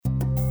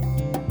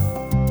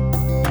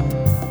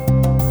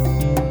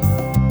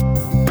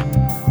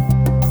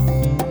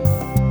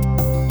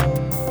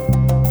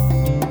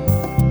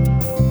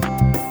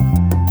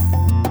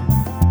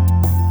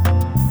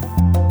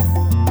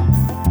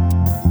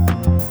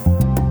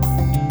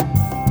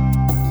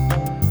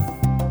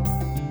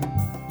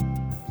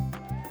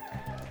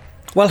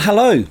Well,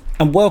 hello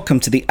and welcome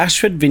to the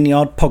Ashford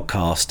Vineyard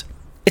podcast.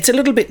 It's a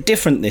little bit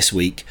different this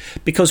week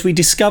because we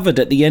discovered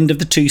at the end of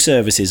the two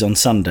services on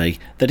Sunday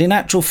that in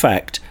actual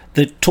fact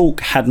the talk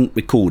hadn't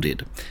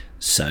recorded.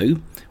 So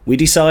we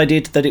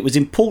decided that it was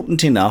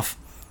important enough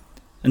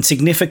and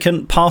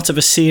significant part of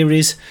a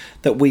series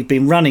that we've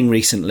been running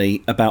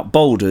recently about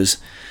boulders,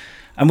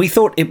 and we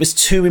thought it was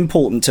too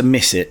important to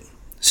miss it.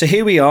 So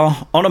here we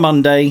are on a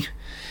Monday,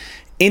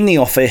 in the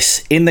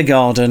office, in the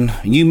garden.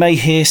 You may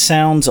hear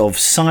sounds of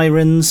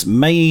sirens,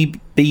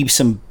 maybe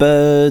some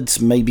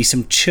birds, maybe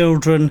some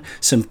children,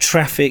 some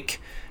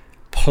traffic.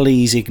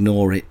 Please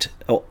ignore it,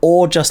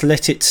 or just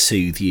let it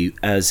soothe you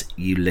as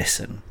you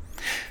listen.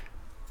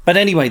 But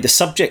anyway, the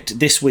subject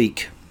this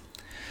week,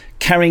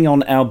 carrying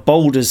on our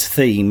boulders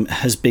theme,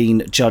 has been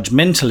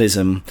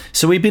judgmentalism.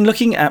 So we've been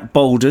looking at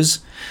boulders,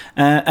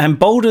 and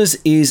boulders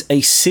is a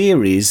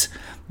series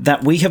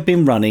that we have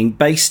been running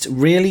based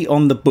really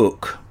on the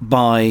book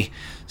by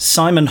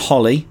Simon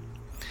Holley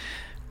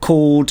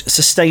called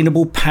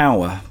Sustainable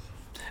Power.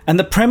 And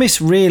the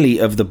premise really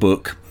of the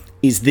book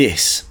is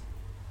this.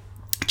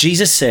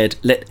 Jesus said,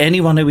 "Let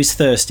anyone who is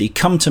thirsty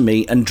come to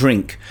me and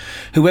drink.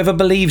 Whoever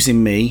believes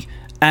in me,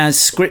 as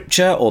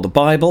scripture or the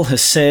Bible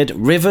has said,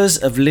 rivers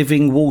of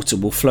living water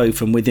will flow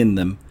from within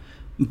them."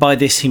 By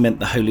this he meant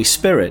the Holy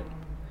Spirit.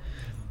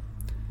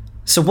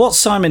 So what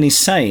Simon is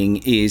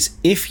saying is,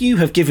 if you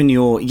have given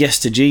your yes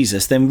to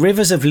Jesus, then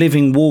rivers of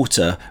living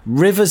water,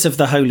 rivers of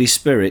the Holy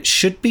Spirit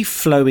should be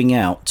flowing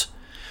out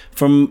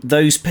from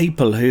those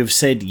people who have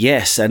said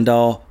yes and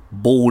are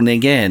born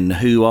again,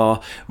 who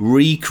are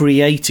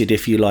recreated,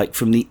 if you like,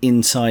 from the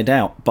inside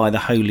out by the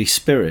Holy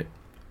Spirit.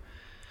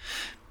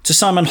 So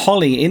Simon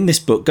Holley in this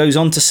book goes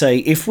on to say,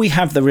 if we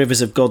have the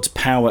rivers of God's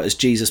power as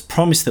Jesus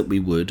promised that we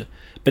would,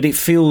 but it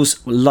feels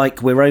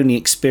like we're only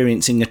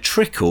experiencing a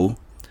trickle,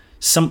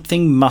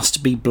 something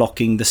must be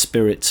blocking the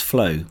Spirit's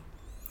flow.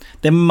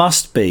 There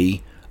must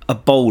be a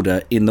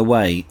boulder in the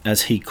way,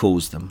 as he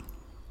calls them.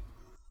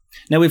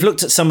 Now, we've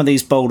looked at some of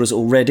these boulders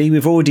already.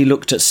 We've already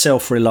looked at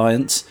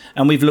self-reliance,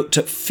 and we've looked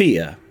at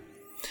fear.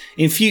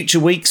 In future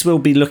weeks, we'll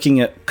be looking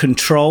at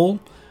control,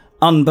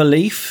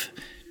 unbelief,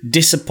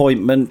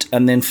 disappointment,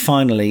 and then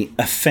finally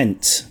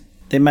offence.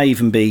 There may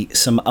even be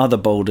some other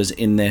boulders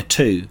in there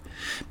too.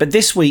 But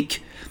this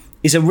week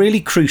is a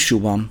really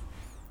crucial one,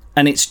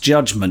 and it's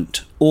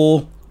judgment,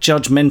 or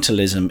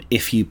judgmentalism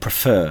if you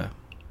prefer.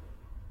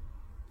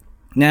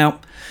 Now,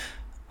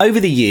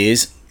 over the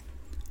years,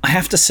 I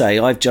have to say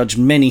I've judged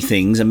many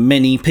things and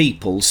many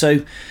people,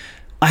 so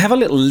I have a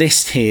little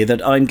list here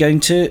that I'm going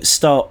to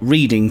start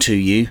reading to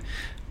you.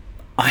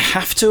 I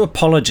have to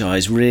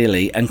apologise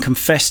really and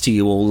confess to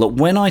you all that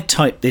when I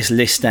typed this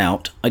list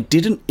out, I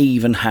didn't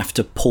even have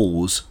to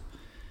pause.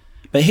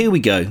 But here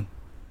we go.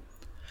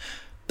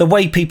 The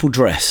way people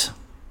dress.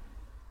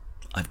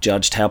 I've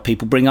judged how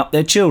people bring up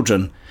their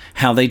children,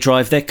 how they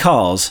drive their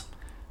cars,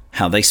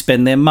 how they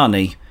spend their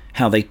money,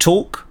 how they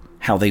talk,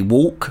 how they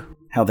walk,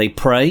 how they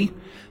pray.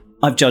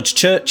 I've judged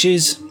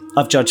churches,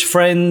 I've judged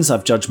friends,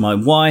 I've judged my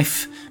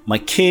wife, my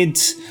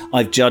kids,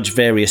 I've judged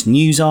various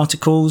news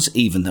articles,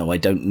 even though I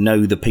don't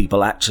know the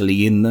people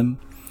actually in them.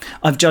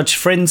 I've judged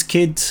friends'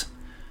 kids,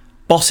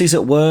 bosses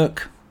at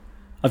work.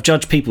 I've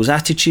judged people's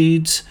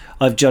attitudes.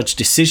 I've judged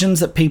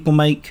decisions that people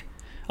make.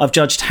 I've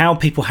judged how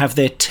people have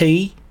their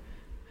tea.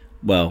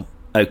 Well,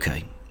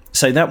 okay,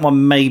 so that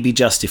one may be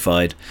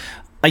justified.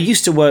 I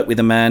used to work with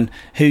a man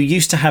who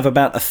used to have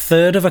about a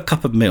third of a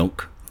cup of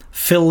milk,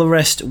 fill the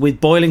rest with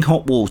boiling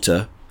hot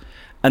water,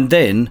 and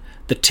then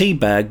the tea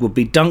bag would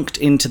be dunked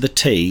into the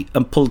tea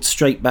and pulled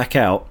straight back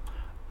out,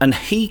 and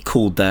he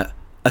called that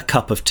a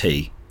cup of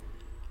tea.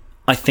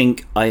 I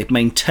think I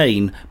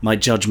maintain my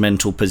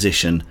judgmental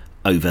position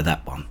over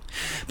that one.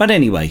 But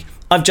anyway,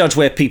 I've judged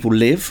where people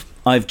live.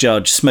 I've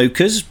judged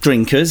smokers,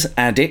 drinkers,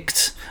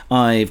 addicts.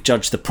 I've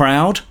judged the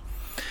proud.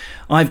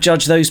 I've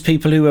judged those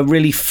people who are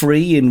really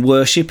free in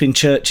worship in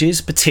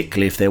churches,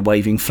 particularly if they're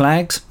waving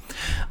flags.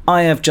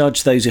 I have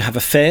judged those who have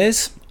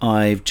affairs.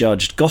 I've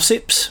judged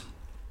gossips.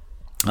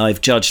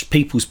 I've judged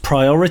people's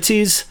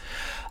priorities.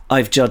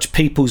 I've judged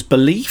people's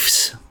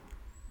beliefs.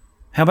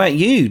 How about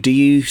you? Do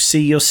you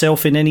see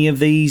yourself in any of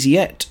these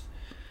yet?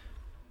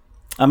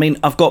 I mean,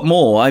 I've got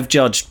more. I've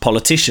judged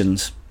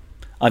politicians.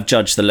 I've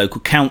judged the local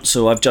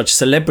council. I've judged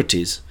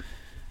celebrities.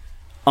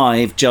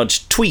 I've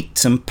judged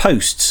tweets and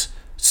posts,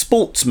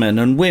 sportsmen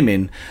and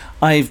women.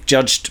 I've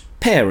judged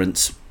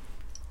parents,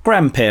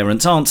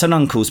 grandparents, aunts and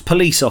uncles,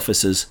 police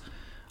officers.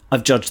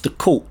 I've judged the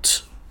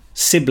courts,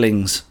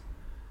 siblings.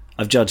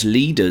 I've judged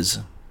leaders.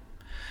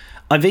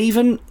 I've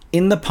even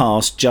in the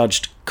past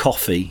judged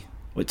coffee.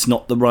 It's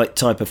not the right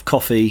type of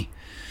coffee.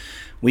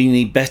 We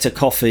need better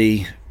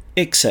coffee,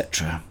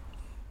 etc.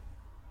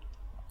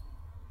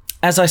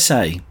 As I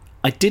say,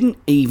 I didn't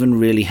even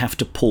really have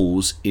to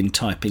pause in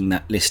typing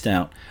that list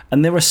out,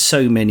 and there are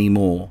so many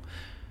more.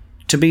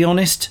 To be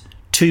honest,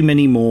 too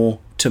many more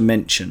to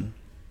mention.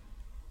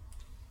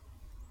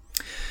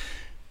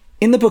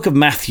 In the book of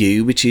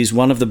Matthew, which is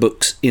one of the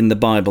books in the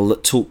Bible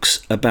that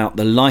talks about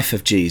the life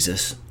of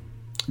Jesus,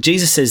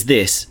 Jesus says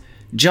this: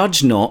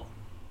 Judge not,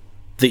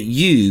 that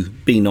you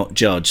be not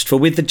judged. For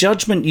with the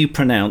judgment you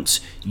pronounce,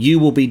 you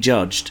will be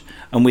judged.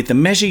 And with the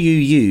measure you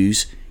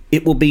use,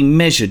 it will be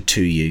measured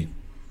to you.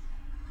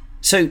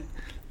 So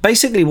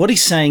basically what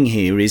he's saying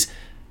here is,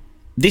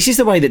 this is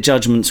the way that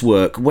judgments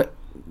work.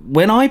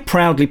 When I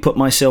proudly put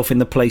myself in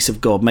the place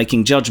of God,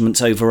 making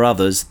judgments over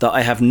others that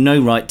I have no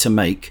right to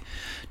make,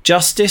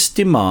 justice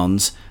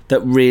demands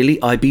that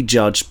really I be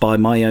judged by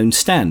my own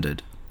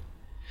standard.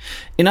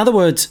 In other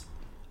words,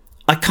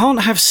 I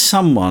can't have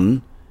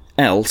someone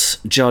else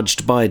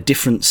judged by a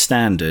different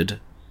standard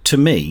to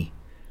me.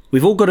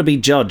 We've all got to be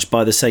judged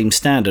by the same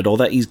standard, or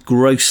that is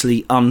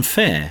grossly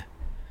unfair.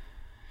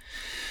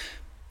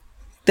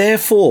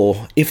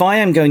 Therefore, if I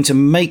am going to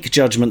make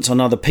judgments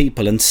on other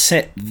people and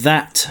set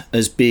that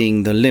as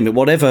being the limit,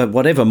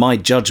 whatever my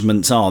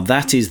judgments are,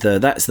 that's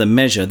the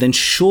measure, then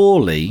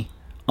surely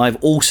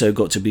I've also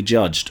got to be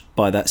judged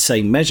by that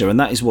same measure. And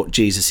that is what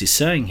Jesus is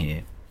saying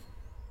here.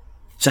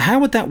 So how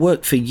would that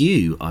work for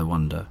you, I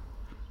wonder?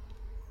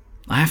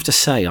 I have to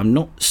say, I'm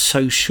not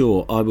so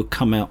sure I would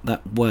come out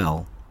that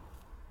well.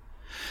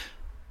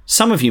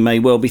 Some of you may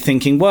well be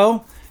thinking,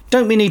 well,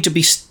 don't we need to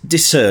be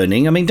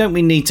discerning? I mean, don't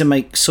we need to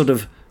make sort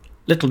of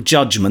little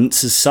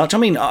judgments as such? I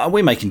mean,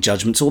 we're making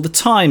judgments all the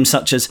time,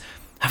 such as,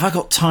 have I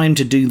got time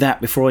to do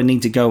that before I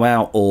need to go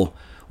out? Or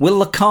will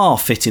the car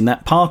fit in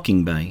that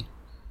parking bay?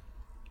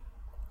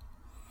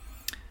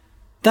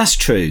 That's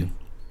true,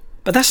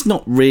 but that's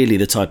not really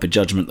the type of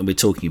judgment that we're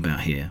talking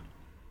about here.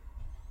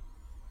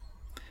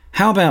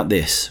 How about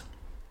this?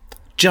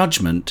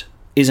 Judgment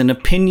is an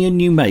opinion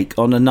you make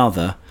on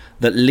another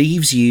that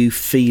leaves you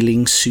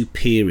feeling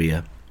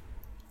superior.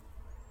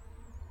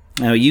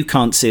 Now, you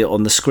can't see it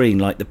on the screen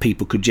like the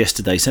people could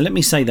yesterday, so let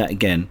me say that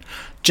again.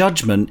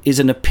 Judgment is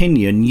an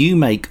opinion you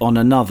make on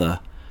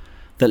another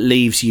that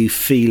leaves you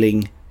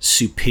feeling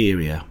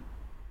superior.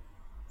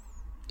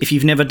 If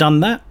you've never done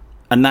that,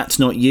 and that's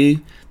not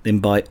you, then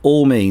by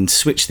all means,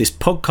 switch this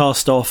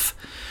podcast off.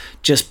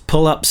 Just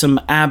pull up some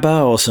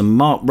ABBA or some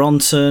Mark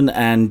Ronson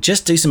and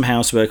just do some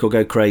housework or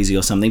go crazy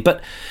or something.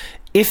 But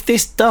if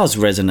this does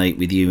resonate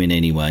with you in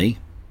any way,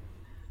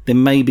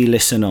 then maybe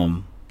listen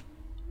on.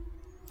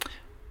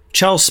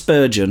 Charles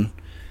Spurgeon,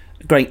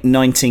 a great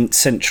 19th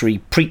century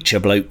preacher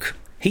bloke,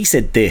 he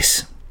said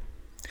this: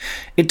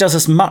 "It does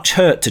us much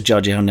hurt to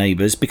judge our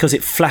neighbours because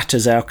it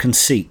flatters our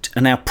conceit,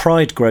 and our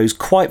pride grows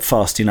quite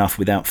fast enough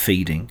without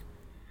feeding.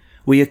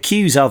 We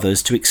accuse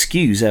others to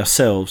excuse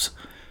ourselves.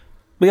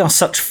 We are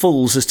such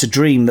fools as to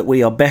dream that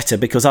we are better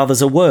because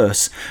others are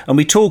worse, and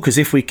we talk as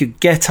if we could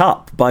get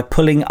up by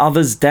pulling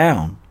others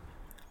down.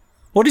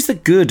 What is the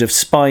good of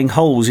spying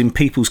holes in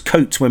people's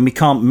coats when we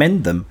can't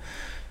mend them?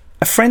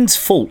 A friend's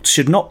fault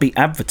should not be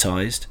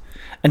advertised,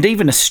 and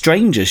even a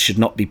stranger's should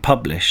not be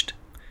published.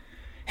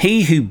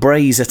 He who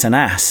brays at an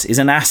ass is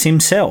an ass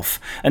himself,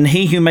 and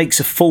he who makes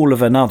a fool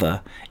of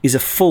another is a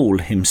fool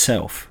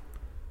himself."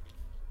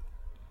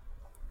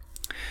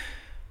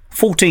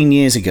 14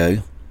 years ago,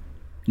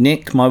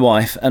 Nick, my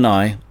wife, and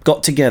I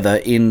got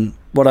together in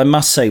what I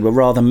must say were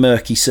rather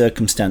murky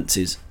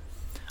circumstances.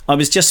 I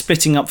was just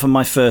splitting up from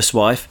my first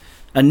wife,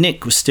 and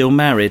Nick was still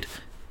married.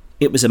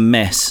 It was a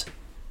mess.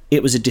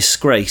 It was a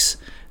disgrace,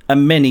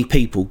 and many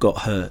people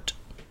got hurt.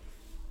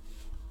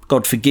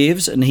 God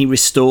forgives and he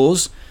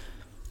restores,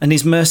 and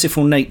his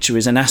merciful nature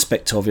is an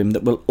aspect of him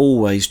that will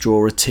always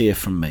draw a tear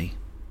from me.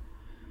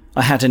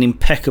 I had an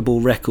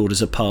impeccable record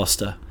as a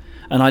pastor,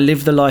 and I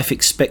lived the life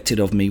expected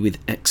of me with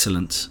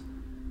excellence.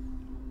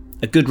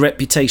 A good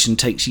reputation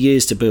takes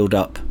years to build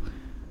up,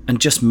 and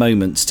just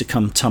moments to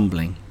come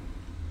tumbling.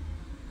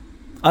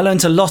 I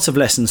learnt a lot of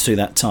lessons through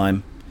that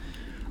time,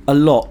 a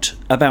lot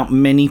about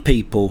many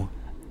people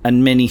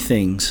and many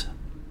things,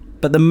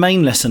 but the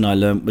main lesson I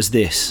learnt was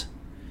this: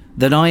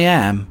 that I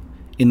am,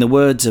 in the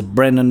words of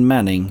Brennan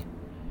Manning,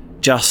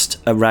 just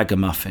a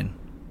ragamuffin.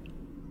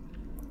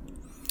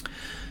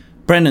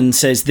 Brennan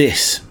says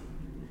this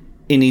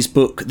in his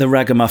book The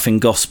Ragamuffin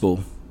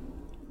Gospel: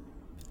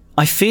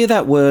 "I fear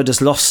that word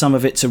has lost some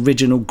of its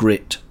original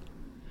grit.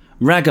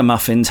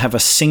 Ragamuffins have a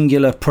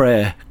singular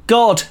prayer: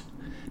 God,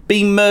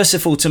 be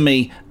merciful to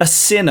me, a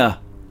sinner.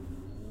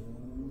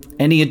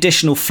 Any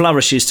additional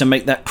flourishes to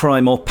make that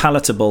cry more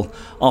palatable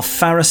are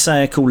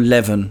pharisaical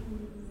leaven.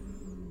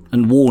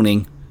 And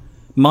warning,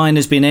 mine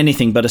has been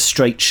anything but a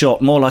straight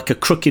shot, more like a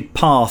crooked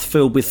path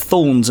filled with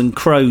thorns and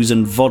crows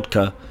and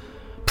vodka.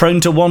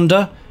 Prone to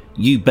wander?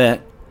 You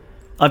bet.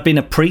 I've been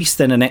a priest,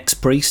 then an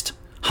ex-priest,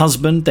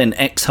 husband, then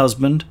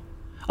ex-husband.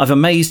 I've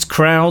amazed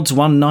crowds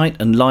one night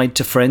and lied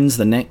to friends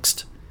the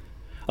next.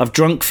 I've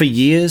drunk for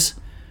years,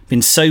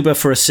 been sober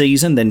for a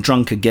season, then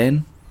drunk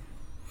again.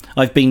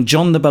 I've been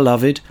John the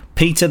Beloved,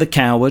 Peter the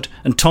Coward,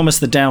 and Thomas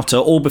the Doubter,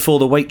 all before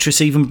the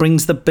waitress even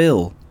brings the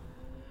bill.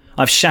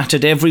 I've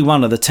shattered every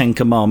one of the 10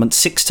 Commandments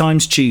 6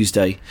 times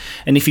Tuesday,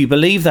 and if you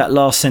believe that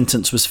last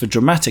sentence was for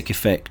dramatic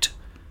effect,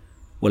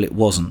 well, it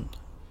wasn't.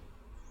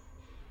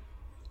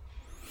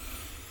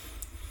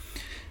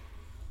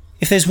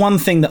 If there's one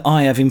thing that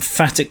I have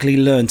emphatically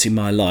learnt in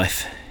my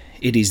life,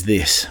 it is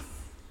this: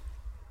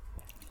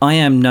 I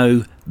am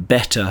no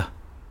better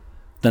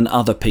than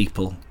other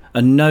people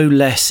and no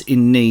less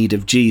in need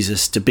of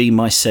Jesus to be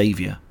my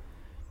saviour.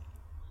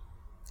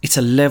 It's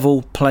a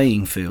level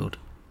playing field.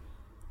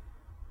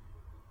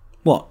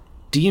 What?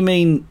 Do you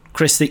mean,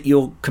 Chris, that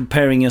you're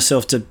comparing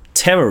yourself to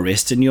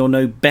terrorists and you're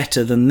no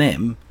better than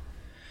them?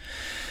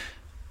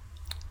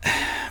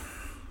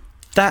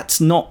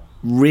 That's not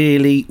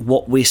really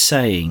what we're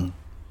saying.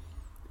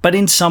 But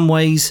in some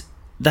ways,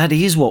 that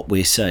is what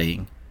we're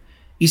saying.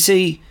 You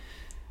see,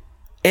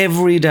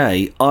 every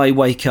day I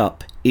wake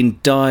up in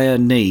dire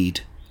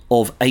need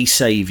of a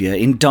saviour,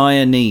 in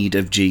dire need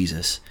of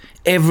Jesus.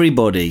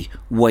 Everybody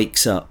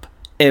wakes up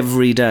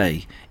every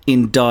day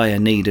in dire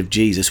need of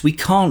Jesus. We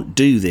can't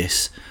do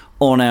this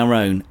on our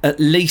own, at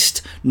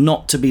least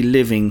not to be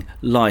living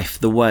life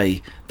the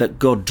way that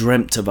God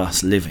dreamt of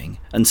us living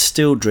and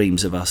still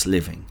dreams of us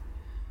living.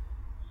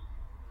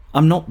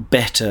 I'm not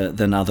better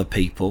than other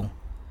people.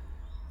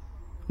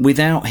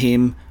 Without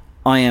him,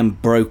 I am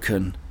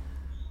broken,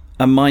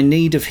 and my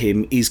need of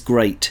him is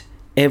great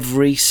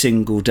every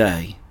single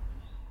day.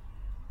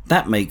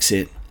 That makes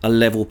it a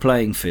level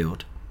playing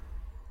field.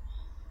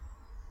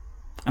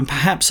 And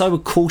perhaps I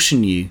would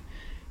caution you,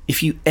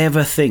 if you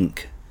ever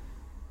think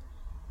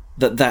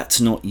that that's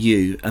not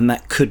you and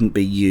that couldn't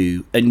be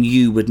you and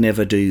you would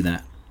never do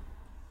that.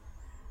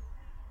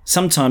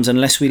 Sometimes,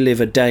 unless we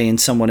live a day in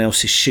someone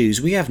else's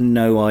shoes, we have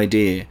no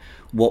idea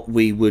what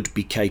we would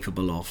be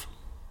capable of.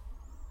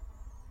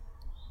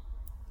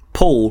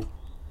 Paul,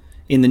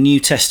 in the New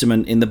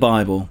Testament in the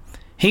Bible,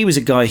 he was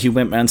a guy who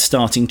went around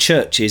starting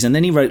churches, and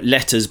then he wrote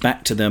letters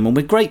back to them, and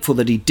we're grateful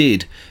that he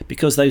did,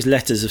 because those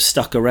letters have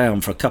stuck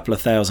around for a couple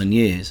of thousand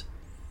years.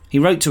 He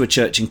wrote to a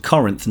church in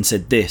Corinth and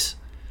said this: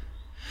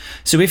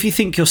 "So if you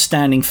think you're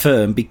standing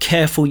firm, be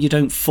careful you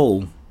don't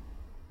fall."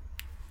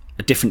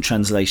 A different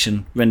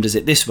translation renders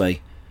it this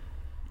way: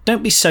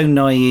 "Don't be so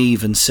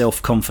naive and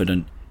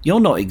self-confident. You're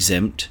not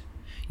exempt.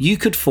 You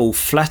could fall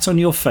flat on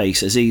your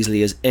face as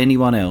easily as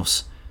anyone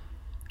else.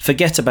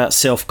 Forget about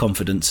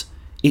self-confidence.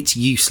 It's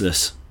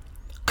useless.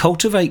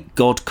 Cultivate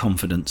God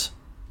confidence."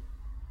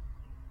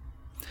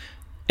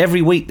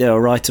 Every week there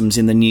are items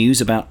in the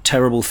news about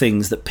terrible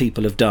things that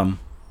people have done.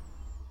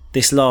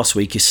 This last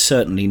week is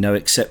certainly no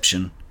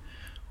exception.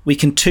 We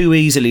can too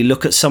easily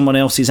look at someone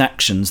else's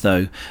actions,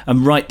 though,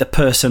 and write the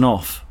person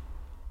off.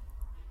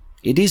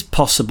 It is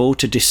possible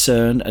to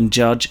discern and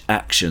judge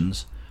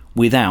actions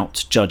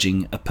without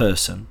judging a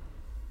person.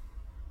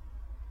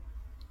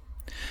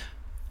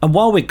 And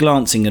while we're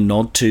glancing a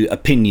nod to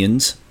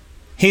opinions,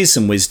 here's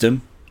some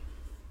wisdom.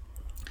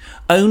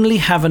 Only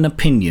have an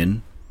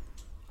opinion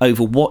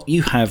over what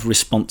you have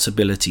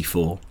responsibility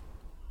for.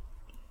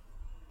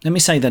 Let me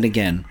say that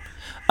again.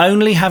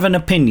 Only have an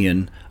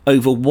opinion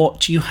over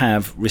what you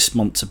have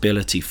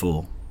responsibility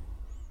for.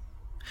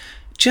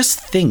 Just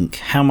think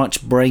how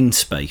much brain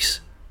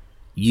space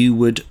you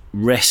would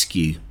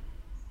rescue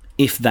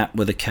if that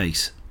were the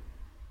case.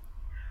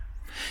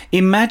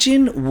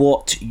 Imagine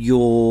what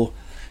your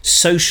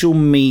social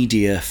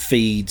media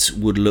feeds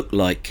would look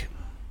like.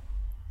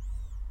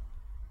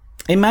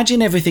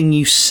 Imagine everything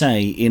you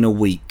say in a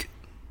week.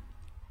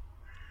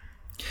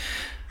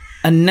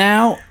 And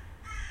now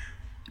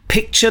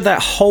picture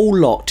that whole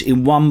lot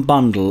in one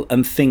bundle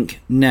and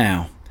think,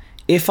 now,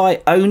 if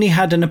I only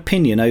had an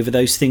opinion over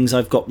those things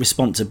I've got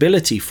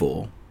responsibility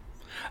for,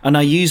 and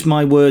I use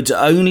my words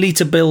only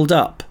to build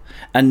up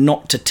and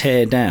not to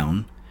tear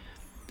down,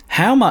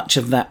 how much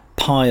of that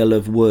pile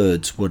of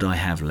words would I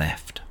have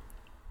left?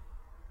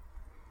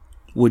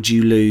 Would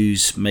you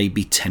lose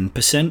maybe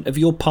 10% of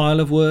your pile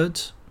of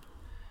words?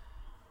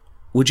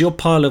 Would your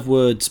pile of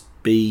words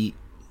be,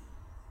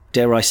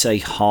 dare I say,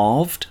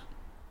 halved?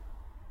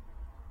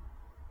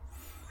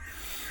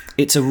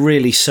 It's a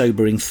really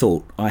sobering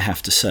thought, I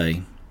have to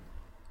say.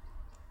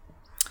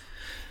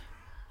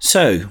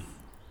 So,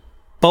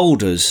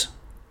 boulders,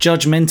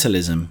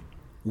 judgmentalism.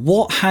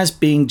 What has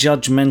being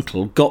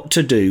judgmental got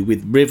to do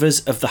with rivers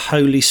of the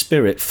Holy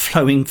Spirit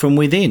flowing from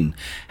within?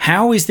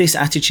 How is this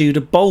attitude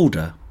a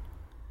boulder?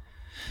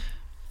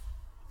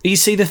 You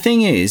see, the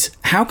thing is,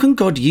 how can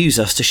God use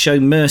us to show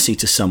mercy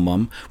to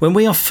someone when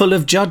we are full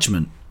of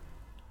judgment?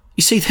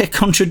 You see, they're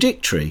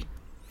contradictory.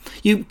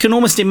 You can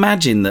almost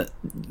imagine that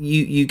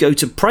you go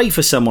to pray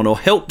for someone or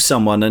help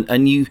someone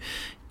and you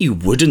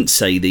wouldn't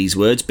say these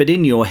words, but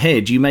in your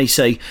head you may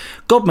say,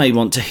 God may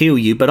want to heal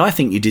you, but I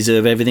think you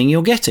deserve everything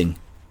you're getting.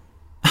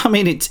 I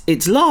mean,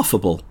 it's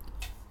laughable.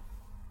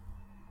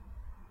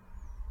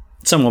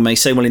 Someone may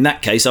say, well, in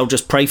that case, I'll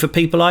just pray for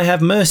people I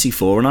have mercy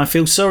for and I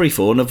feel sorry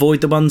for and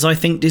avoid the ones I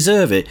think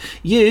deserve it.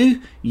 You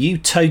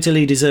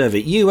totally deserve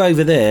it. You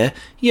over there,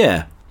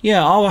 yeah,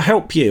 I'll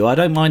help you. I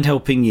don't mind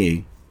helping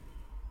you.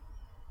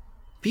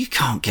 But you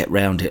can't get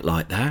round it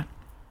like that.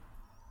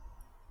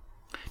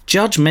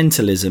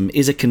 Judgmentalism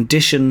is a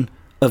condition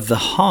of the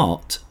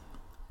heart.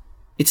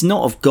 It's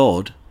not of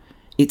God.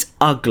 It's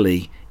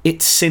ugly.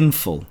 It's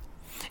sinful.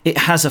 It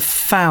has a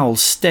foul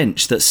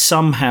stench that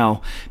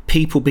somehow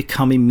people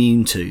become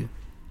immune to.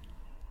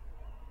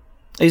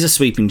 Here's a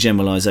sweeping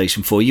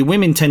generalisation for you.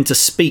 Women tend to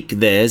speak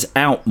theirs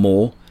out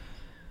more,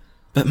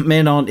 But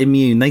men aren't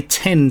immune. They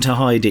tend to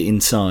hide it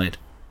inside.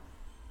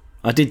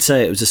 I did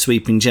say it was a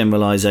sweeping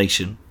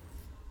generalisation.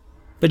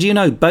 But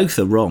both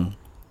are wrong.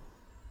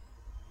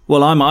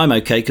 Well, I'm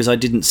okay because I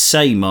didn't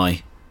say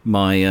my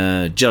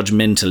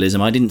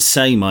judgmentalism. I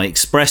didn't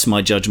express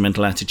my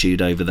judgmental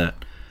attitude over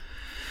that.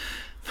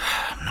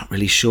 I'm not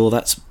really sure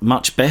that's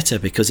much better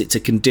because it's a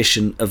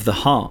condition of the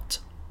heart.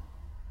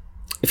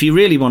 If you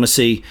really want to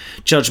see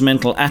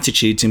judgmental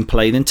attitudes in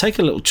play, then take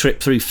a little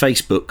trip through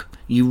Facebook.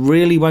 You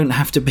really won't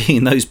have to be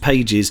in those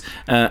pages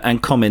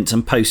and comments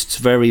and posts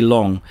very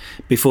long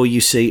before you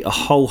see a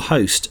whole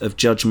host of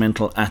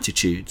judgmental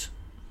attitudes.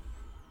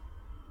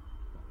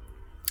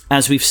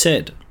 As we've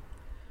said,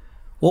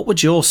 what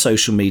would your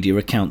social media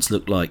accounts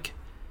look like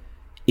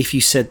if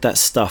you said that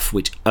stuff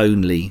which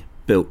only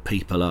built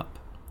people up?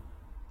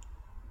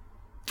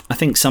 I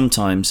think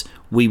sometimes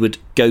we would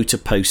go to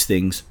post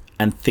things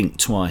and think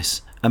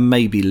twice and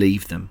maybe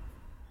leave them.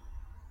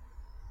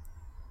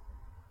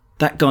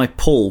 That guy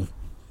Paul,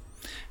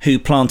 who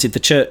planted the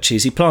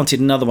churches, he planted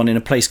another one in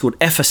a place called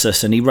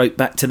Ephesus, and he wrote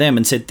back to them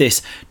and said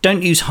this: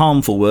 don't use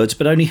harmful words,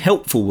 but only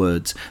helpful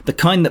words, the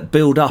kind that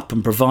build up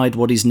and provide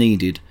what is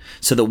needed,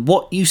 so that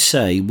what you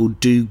say will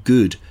do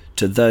good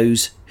to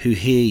those who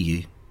hear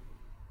you.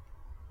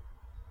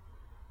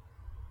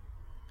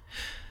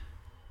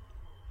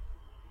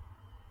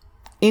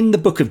 In the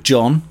book of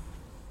John,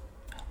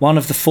 one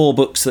of the 4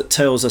 books that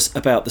tells us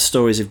about the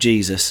stories of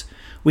Jesus,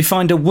 we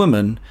find a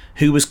woman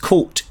who was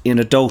caught in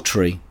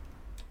adultery.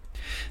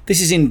 This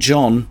is in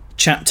John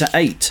chapter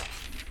 8.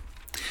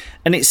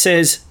 And it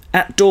says,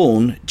 at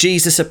dawn,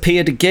 Jesus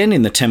appeared again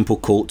in the temple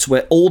courts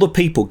where all the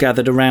people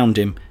gathered around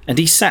him, and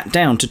he sat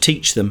down to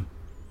teach them.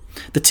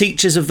 The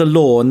teachers of the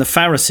law and the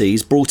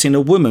Pharisees brought in a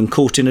woman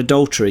caught in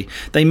adultery.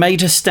 They made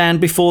her stand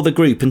before the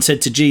group and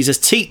said to Jesus,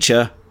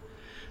 "Teacher,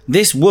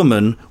 this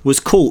woman was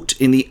caught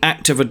in the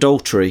act of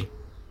adultery.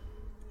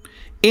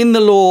 In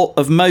the law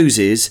of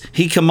Moses,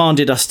 he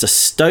commanded us to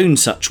stone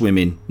such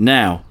women.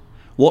 Now,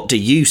 what do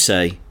you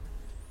say?"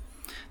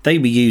 They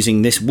were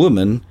using this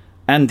woman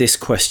and this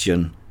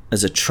question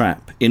as a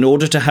trap in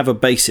order to have a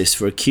basis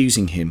for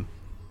accusing him.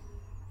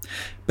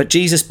 But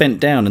Jesus bent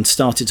down and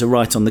started to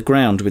write on the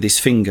ground with his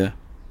finger.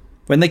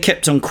 When they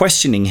kept on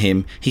questioning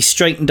him, he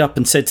straightened up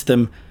and said to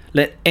them,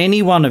 "Let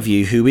any one of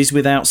you who is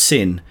without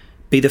sin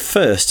be the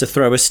first to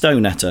throw a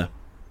stone at her."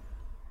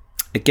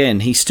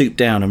 Again he stooped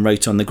down and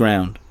wrote on the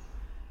ground.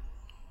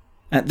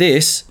 At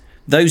this,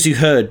 those who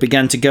heard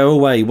began to go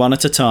away one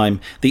at a time,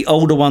 the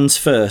older ones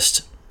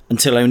first,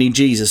 until only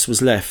Jesus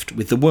was left,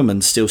 with the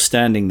woman still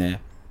standing there.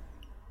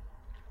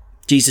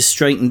 Jesus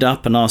straightened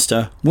up and asked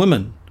her,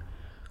 "Woman,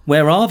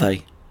 where are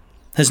they?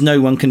 Has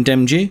no one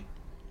condemned you?"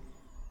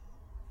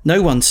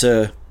 "No one,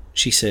 sir,"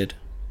 she said.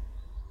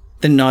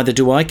 "Then neither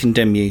do I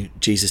condemn you,"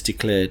 Jesus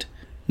declared.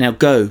 "Now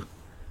go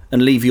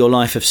and leave your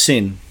life of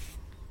sin."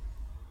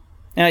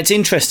 Now it's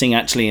interesting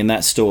actually in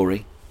that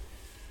story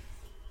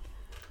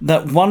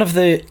that one of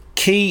the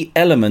key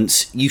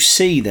elements you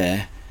see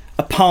there,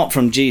 apart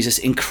from Jesus'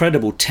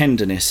 incredible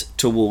tenderness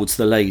towards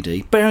the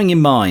lady, bearing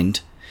in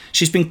mind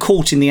she's been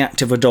caught in the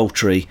act of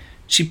adultery,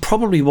 she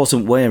probably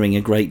wasn't wearing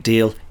a great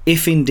deal,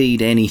 if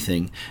indeed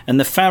anything, and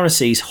the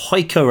Pharisees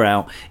hike her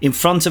out in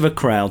front of a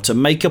crowd to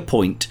make a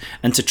point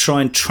and to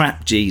try and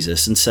trap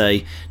Jesus and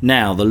say,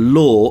 "Now the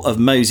law of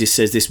Moses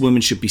says this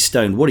woman should be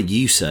stoned. What do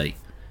you say?"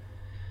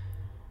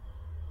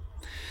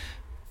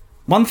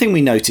 One thing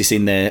we notice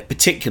in there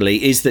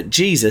particularly is that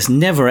Jesus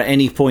never at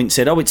any point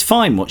said, "Oh, it's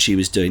fine what she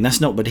was doing."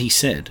 That's not what he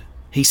said.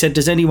 He said,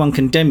 "Does anyone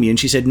condemn you?" And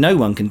she said, "No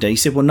one condemns." He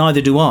said, "Well,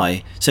 neither do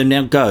I. So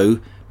now go,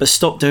 but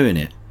stop doing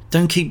it.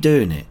 Don't keep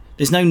doing it.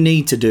 There's no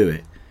need to do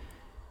it.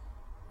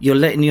 You're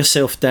letting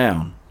yourself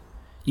down.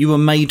 You were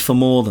made for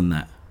more than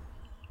that."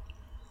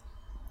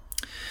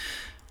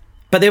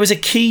 But there was a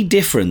key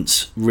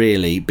difference,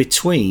 really,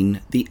 between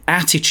the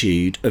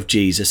attitude of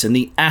Jesus and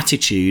the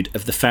attitude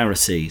of the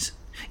Pharisees.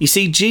 You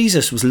see,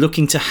 Jesus was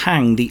looking to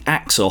hang the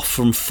axe off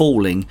from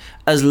falling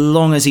as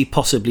long as he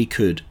possibly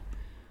could.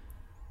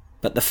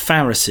 But the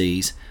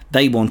Pharisees,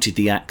 they wanted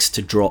the axe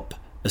to drop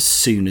as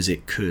soon as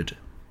it could.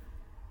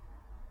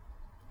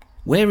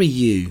 Where are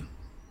you?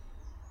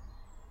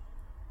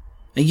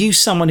 Are you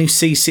someone who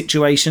sees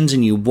situations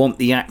and you want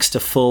the axe to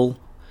fall?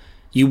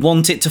 You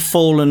want it to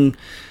fall and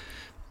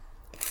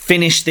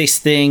finish this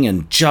thing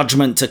and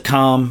judgment to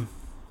come?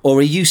 Or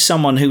are you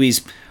someone who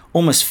is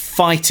almost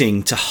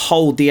fighting to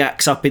hold the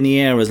axe up in the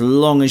air as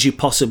long as you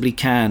possibly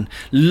can,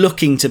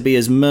 looking to be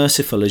as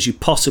merciful as you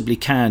possibly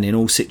can in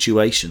all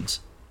situations?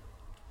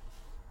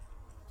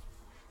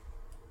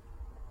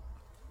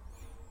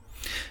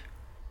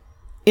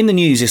 In the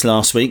news this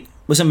last week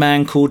was a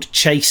man called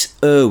Chase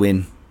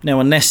Irwin. Now,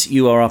 unless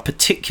you are a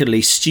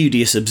particularly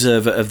studious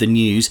observer of the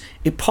news,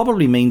 it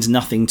probably means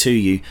nothing to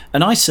you,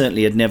 and I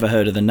certainly had never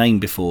heard of the name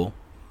before.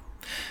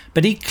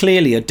 But he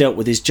clearly had dealt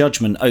with his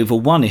judgment over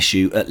one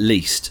issue at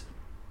least.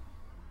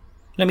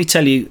 Let me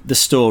tell you the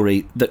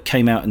story that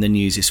came out in the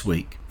news this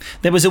week.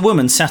 There was a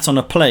woman sat on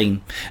a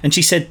plane, and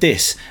she said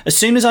this: "As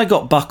soon as I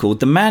got buckled,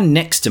 the man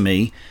next to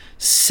me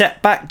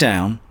sat back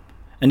down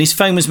and his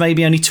phone was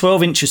maybe only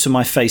 12 inches from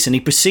my face, and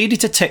he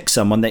proceeded to text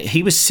someone that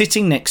he was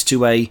sitting next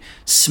to a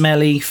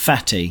smelly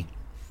fatty.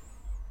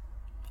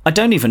 I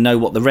don't even know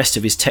what the rest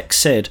of his text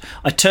said.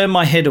 I turned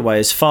my head away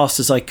as fast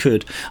as I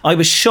could. I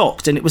was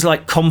shocked, and it was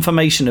like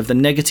confirmation of the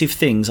negative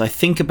things I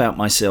think about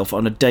myself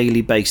on a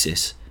daily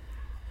basis.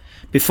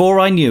 Before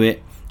I knew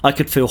it, I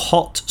could feel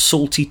hot,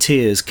 salty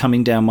tears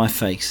coming down my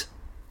face.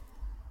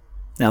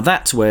 Now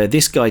that's where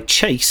this guy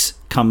Chase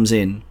comes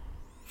in.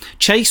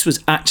 Chase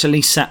was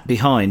actually sat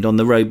behind on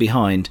the row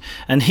behind,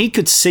 and he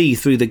could see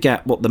through the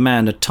gap what the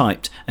man had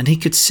typed, and he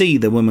could see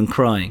the woman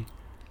crying.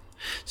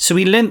 So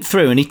he leant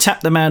through and he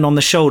tapped the man on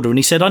the shoulder and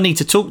he said, "I need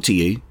to talk to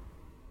you."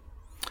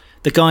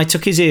 The guy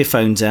took his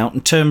earphones out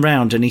and turned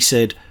round and he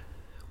said,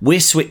 "We're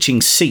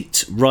switching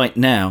seats right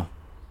now."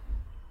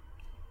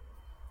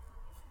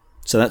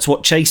 So that's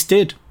what Chase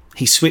did.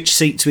 He switched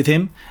seats with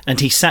him and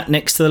he sat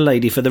next to the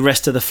lady for the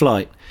rest of the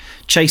flight.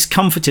 Chase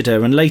comforted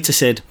her and later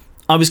said,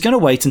 "I was going to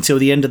wait until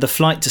the end of the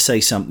flight to say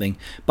something,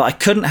 but I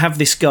couldn't have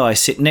this guy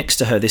sit next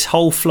to her this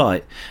whole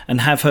flight and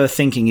have her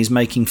thinking he's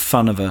making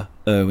fun of her,"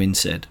 Irwin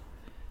said.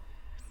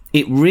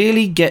 "It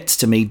really gets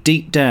to me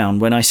deep down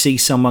when I see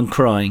someone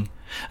crying,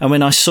 and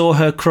when I saw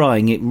her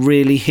crying it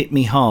really hit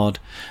me hard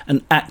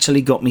and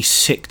actually got me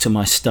sick to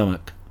my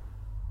stomach."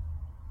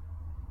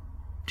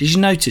 Did you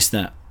notice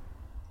that?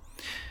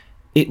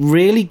 It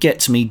really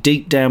gets me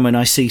deep down when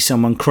I see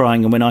someone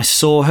crying, and when I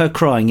saw her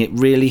crying it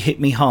really hit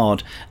me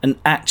hard and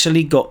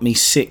actually got me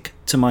sick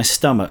to my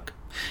stomach.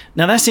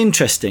 Now that's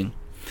interesting,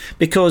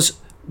 because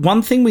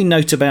one thing we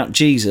note about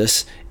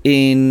Jesus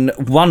in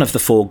one of the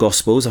four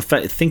Gospels, I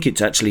think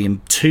it's actually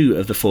in two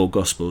of the four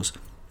Gospels,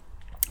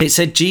 it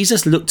said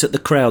Jesus looked at the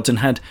crowds and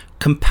had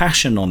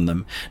compassion on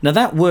them. Now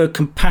that word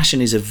compassion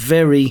is a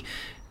very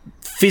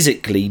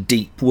physically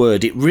deep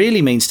word. It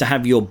really means to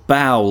have your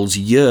bowels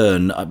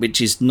yearn,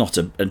 which is not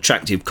an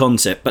attractive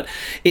concept, but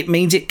it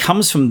means it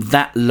comes from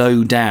that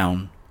low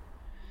down.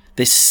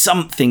 There's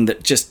something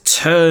that just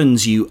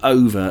turns you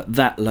over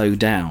that low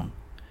down.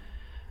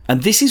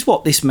 And this is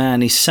what this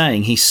man is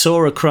saying. He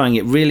saw her crying,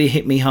 it really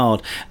hit me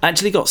hard,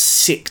 actually got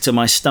sick to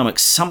my stomach,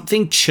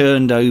 something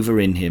churned over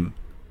in him.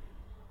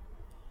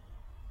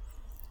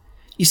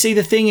 You see,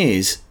 the thing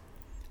is,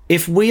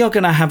 if we are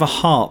going to have a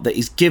heart that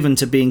is given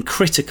to being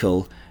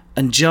critical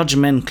and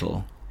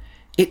judgmental,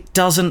 it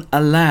doesn't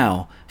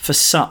allow for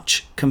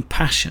such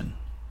compassion.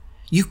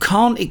 You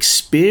can't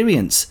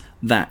experience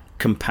that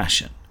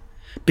compassion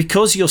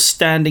because you're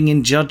standing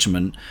in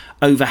judgment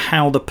over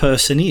how the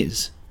person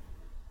is.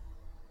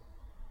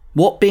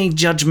 What being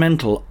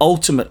judgmental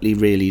ultimately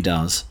really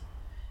does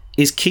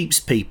is keeps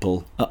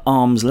people at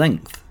arm's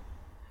length,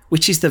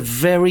 which is the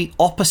very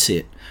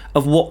opposite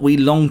of what we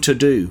long to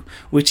do,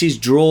 which is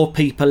draw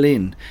people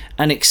in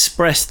and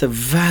express the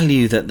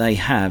value that they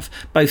have,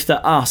 both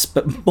to us,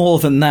 but more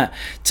than that,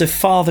 to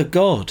Father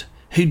God,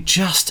 who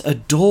just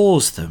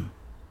adores them.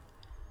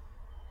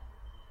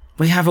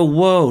 We have a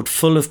world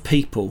full of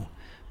people,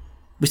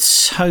 with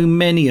so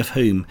many of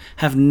whom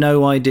have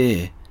no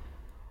idea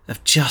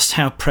of just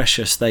how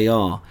precious they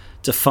are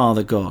to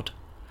Father God.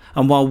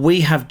 And while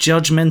we have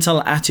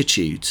judgmental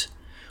attitudes,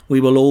 we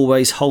will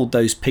always hold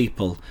those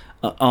people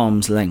at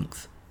arm's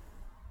length.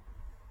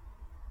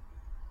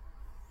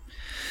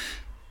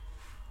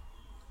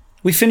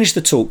 We finished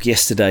the talk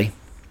yesterday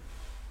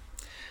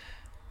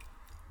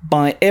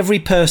by every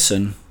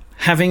person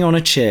having on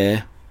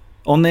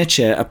their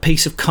chair a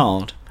piece of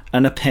card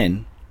and a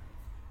pen.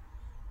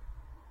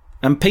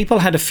 And people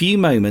had a few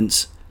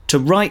moments to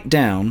write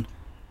down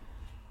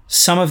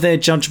some of their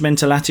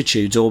judgmental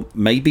attitudes, or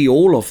maybe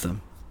all of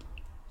them.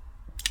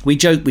 We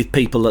joked with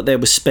people that there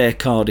was spare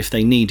card if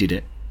they needed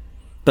it,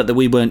 but that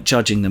we weren't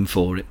judging them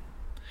for it.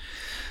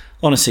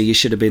 Honestly, you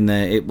should have been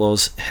there. It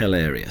was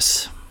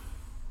hilarious.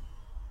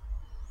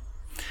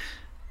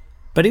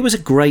 But it was a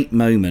great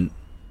moment.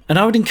 And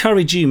I would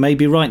encourage you,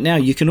 maybe right now,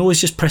 you can always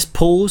just press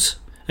pause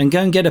and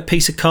go and get a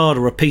piece of card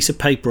or a piece of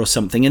paper or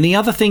something. And the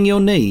other thing you'll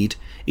need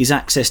is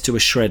access to a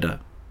shredder.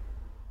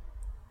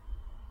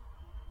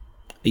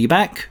 Are you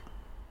back?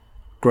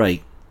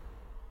 Great.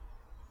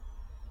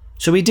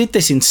 So we did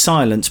this in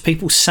silence.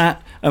 People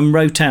sat and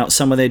wrote out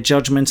some of their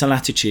judgmental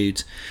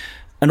attitudes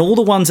and all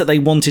the ones that they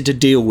wanted to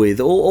deal with,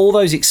 all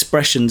those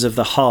expressions of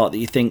the heart that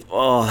you think,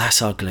 oh,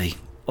 that's ugly.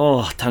 Oh,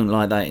 I don't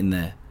like that in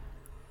there.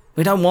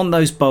 We don't want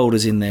those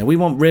boulders in there. We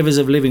want rivers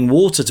of living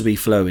water to be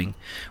flowing.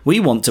 We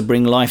want to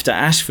bring life to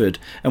Ashford.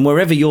 And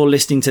wherever you're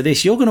listening to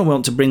this, you're going to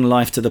want to bring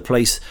life to the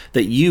place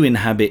that you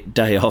inhabit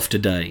day after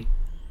day.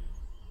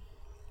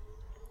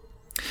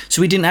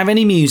 So we didn't have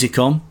any music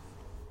on.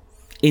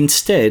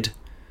 Instead,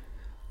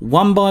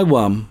 one by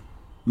one,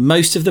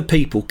 most of the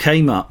people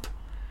came up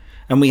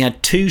and we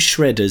had two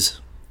shredders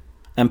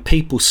and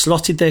people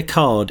slotted their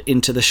card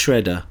into the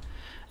shredder,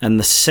 and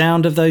the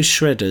sound of those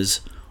shredders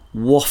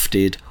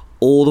wafted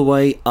all the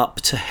way up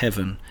to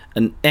heaven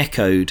and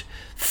echoed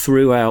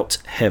throughout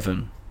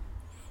heaven.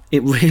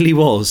 It really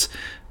was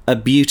a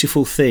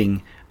beautiful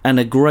thing and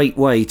a great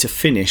way to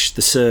finish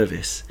the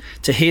service.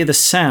 To hear the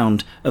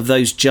sound of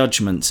those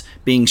judgments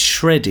being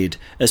shredded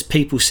as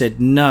people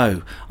said,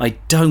 no, I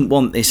don't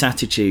want this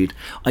attitude.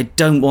 I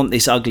don't want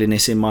this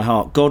ugliness in my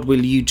heart. God,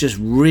 will you just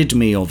rid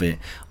me of it?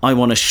 I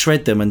want to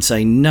shred them and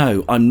say,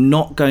 no, I'm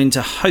not going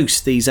to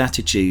host these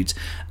attitudes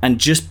and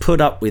just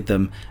put up with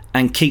them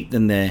and keep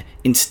them there.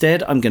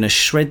 Instead, I'm going to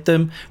shred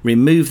them,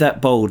 remove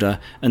that boulder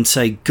and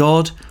say,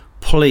 God,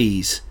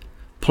 please,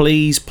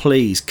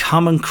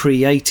 come and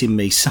create in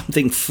me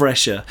something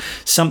fresher,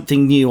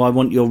 something new. I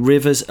want your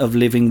rivers of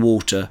living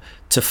water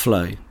to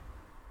flow.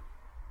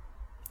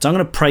 So I'm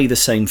going to pray the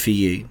same for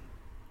you.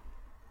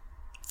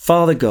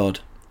 Father God,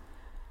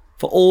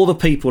 for all the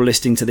people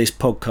listening to this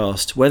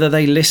podcast, whether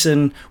they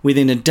listen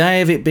within a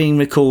day of it being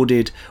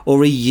recorded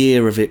or a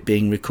year of it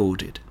being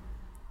recorded,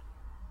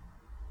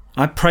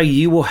 I pray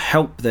you will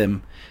help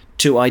them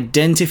to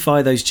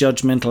identify those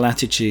judgmental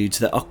attitudes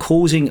that are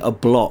causing a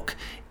block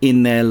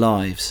in their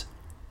lives.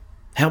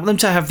 Help them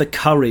to have the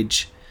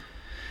courage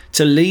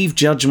to leave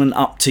judgment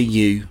up to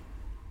you,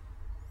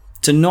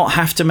 to not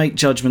have to make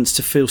judgments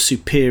to feel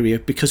superior,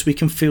 because we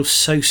can feel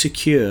so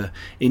secure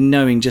in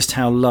knowing just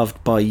how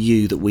loved by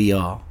you that we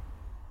are.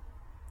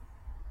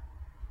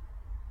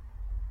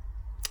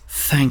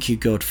 Thank you,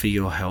 God, for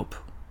your help.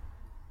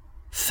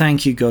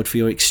 Thank you, God, for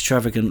your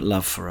extravagant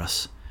love for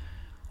us.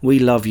 We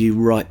love you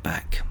right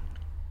back.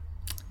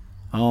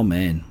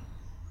 Amen.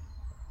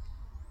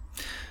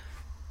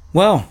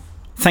 Well,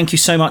 thank you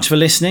so much for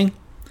listening.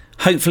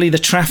 Hopefully the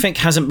traffic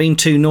hasn't been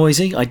too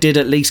noisy. I did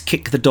at least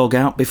kick the dog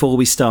out before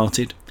we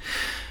started.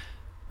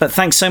 But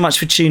thanks so much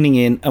for tuning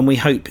in, and we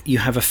hope you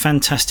have a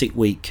fantastic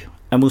week,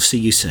 and we'll see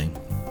you soon.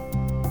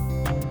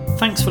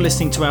 Thanks for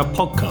listening to our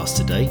podcast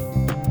today,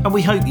 and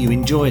we hope you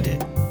enjoyed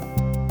it.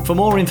 For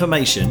more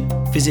information,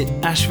 visit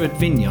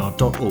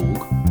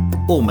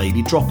ashfordvineyard.org, or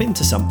maybe drop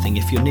into something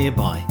if you're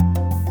nearby.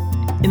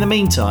 In the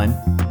meantime,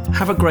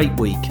 have a great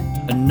week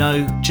and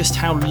know just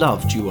how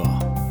loved you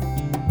are.